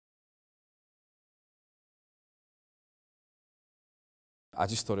I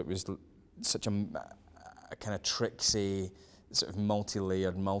just thought it was such a kind of tricksy, sort of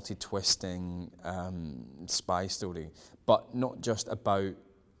multi-layered, multi-twisting spy story, but not just about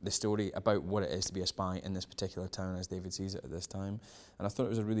the story, about what it is to be a spy in this particular town as David sees it at this time. And I thought it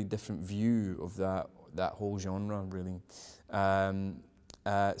was a really different view of that whole genre, really.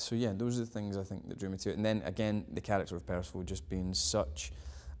 So yeah, those are the things I think that drew me to it. And then again, the character of Percival just being such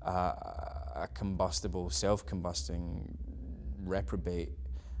a combustible, self-combusting reprobate.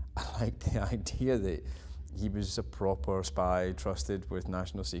 I liked the idea that he was a proper spy, trusted with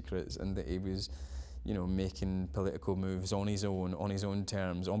national secrets, and that he was, you know, making political moves on his own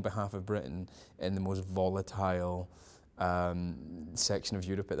terms, on behalf of Britain, in the most volatile section of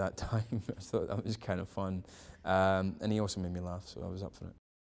Europe at that time. I thought that was kind of fun. And he also made me laugh, so I was up for it.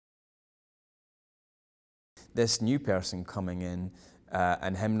 This new person coming in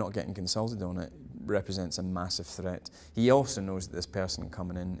and him not getting consulted on it represents a massive threat. He also knows that this person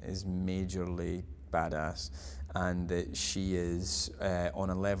coming in is majorly badass, and that she is on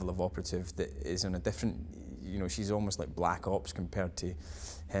a level of operative that is on a different, you know, she's almost like black ops compared to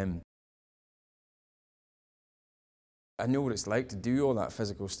him. I know what it's like to do all that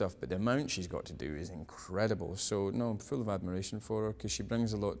physical stuff, but the amount she's got to do is incredible. So no, I'm full of admiration for her, because she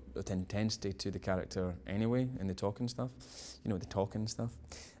brings a lot of intensity to the character anyway, in the talking stuff, you know, the talking stuff.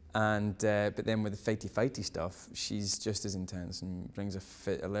 And but then with the fighty stuff, she's just as intense and brings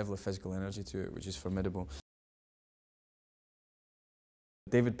a level of physical energy to it, which is formidable.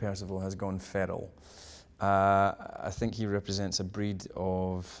 David Percival has gone feral. I think he represents a breed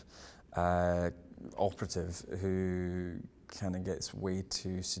of operative who kind of gets way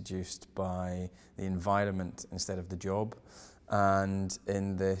too seduced by the environment instead of the job. And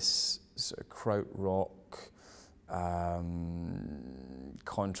in this sort of krautrock,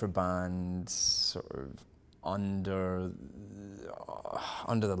 contraband, sort of under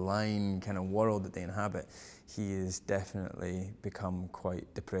the line kind of world that they inhabit, he has definitely become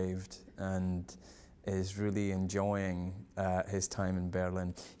quite depraved and is really enjoying his time in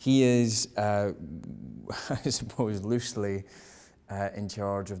Berlin. He is, I suppose, loosely in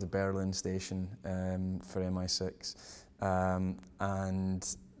charge of the Berlin station for MI6.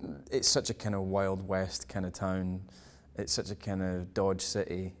 And it's such a kind of Wild West kind of town. It's such a kind of Dodge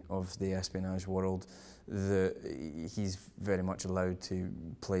City of the espionage world that he's very much allowed to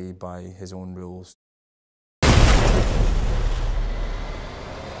play by his own rules.